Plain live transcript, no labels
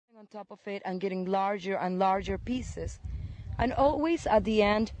on top of it and getting larger and larger pieces. And always at the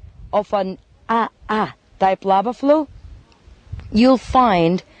end of an type lava flow, you'll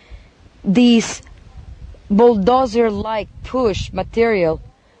find these bulldozer-like push material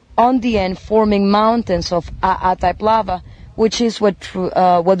on the end forming mountains of type lava, which is what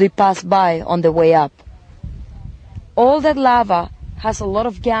we pass by on the way up. All that lava has a lot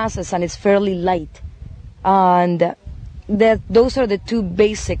of gases and it's fairly light. And those are the two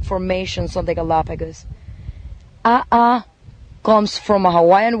basic formations on the Galapagos. Comes from a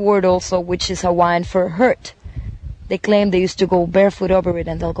Hawaiian word also, which is Hawaiian for hurt. They claim they used to go barefoot over it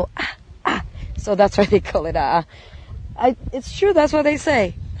and they'll go so that's why they call it it's true, that's what they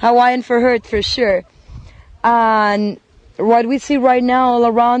say. Hawaiian for hurt, for sure. And what we see right now all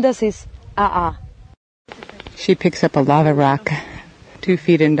around us is She picks up a lava rock, 2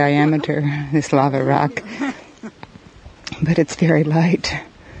 feet in diameter, this lava rock. But it's very light.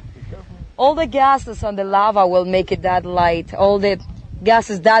 All the gases on the lava will make it that light. All the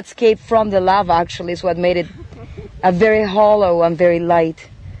gases that escape from the lava actually is what made it a very hollow and very light.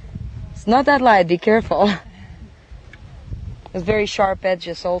 It's not that light, be careful. There's very sharp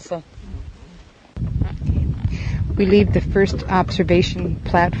edges also. We leave the first observation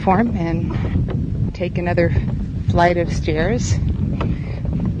platform and take another flight of stairs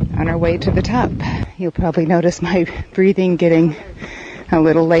on our way to the top. You'll probably notice my breathing getting a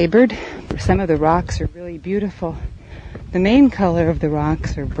little labored. Some of the rocks are really beautiful. The main color of the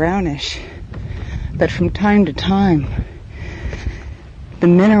rocks are brownish, but from time to time the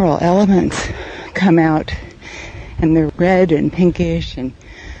mineral elements come out and they're red and pinkish and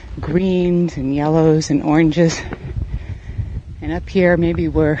greens and yellows and oranges. And up here, maybe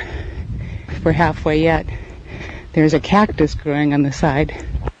we're halfway yet, there's a cactus growing on the side.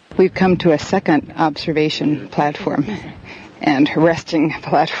 We've come to a second observation platform and resting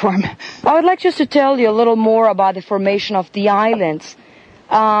platform. I would like just to tell you a little more about the formation of the islands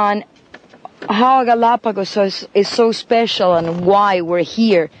and how Galapagos is so special and why we're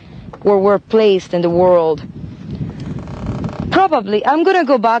here, where we're placed in the world. Probably, I'm going to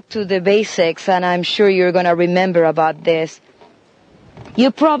go back to the basics and I'm sure you're going to remember about this. You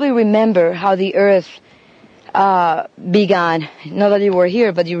probably remember how the Earth began. Not that you were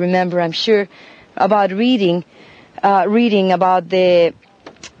here, but you remember, I'm sure, about reading about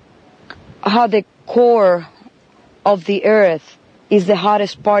how the core of the Earth is the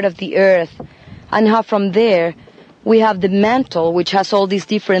hottest part of the Earth, and how from there we have the mantle, which has all these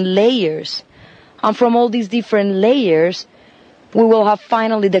different layers, and from all these different layers we will have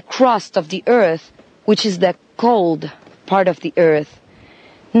finally the crust of the Earth, which is the cold part of the Earth.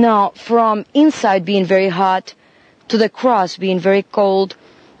 Now, from inside being very hot to the crust being very cold,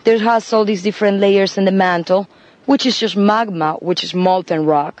 there has all these different layers in the mantle, which is just magma, which is molten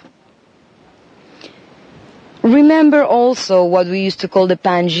rock. Remember also what we used to call the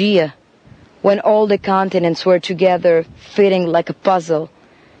Pangea, when all the continents were together fitting like a puzzle.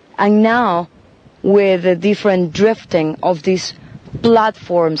 And now, with the different drifting of these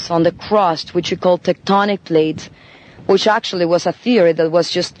platforms on the crust, which we call tectonic plates, which actually was a theory that was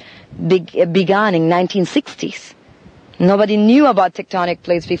just begun in 1960s. Nobody knew about tectonic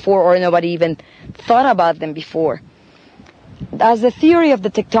plates before, or nobody even thought about them before. As the theory of the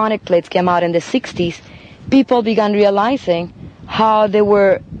tectonic plates came out in the 60s, people began realizing how there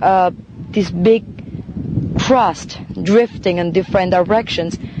were this big crust drifting in different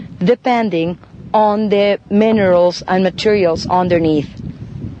directions depending on the minerals and materials underneath.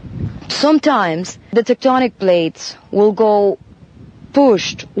 Sometimes the tectonic plates will go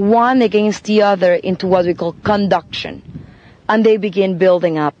pushed one against the other into what we call conduction, and they begin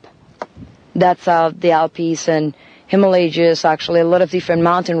building up. That's how the Alps and Himalayas, actually a lot of different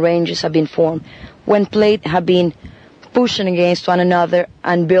mountain ranges have been formed when plates have been pushing against one another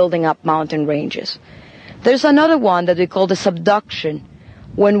and building up mountain ranges. There's another one that we call the subduction,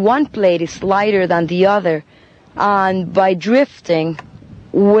 when one plate is lighter than the other, and by drifting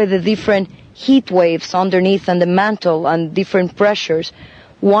with the different heat waves underneath and the mantle and different pressures,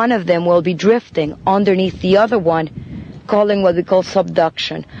 one of them will be drifting underneath the other one, calling what we call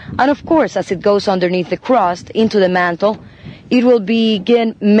subduction. And of course, as it goes underneath the crust into the mantle, it will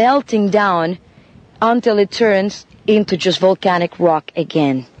begin melting down until it turns into just volcanic rock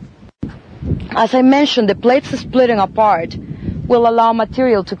again. As I mentioned, the plates splitting apart will allow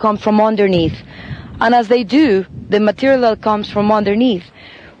material to come from underneath. And as they do, the material that comes from underneath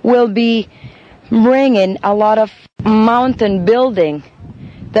will be bringing a lot of mountain building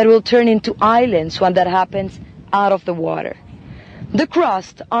that will turn into islands when that happens out of the water. The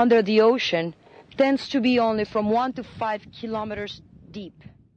crust under the ocean tends to be only from 1 to 5 kilometers deep.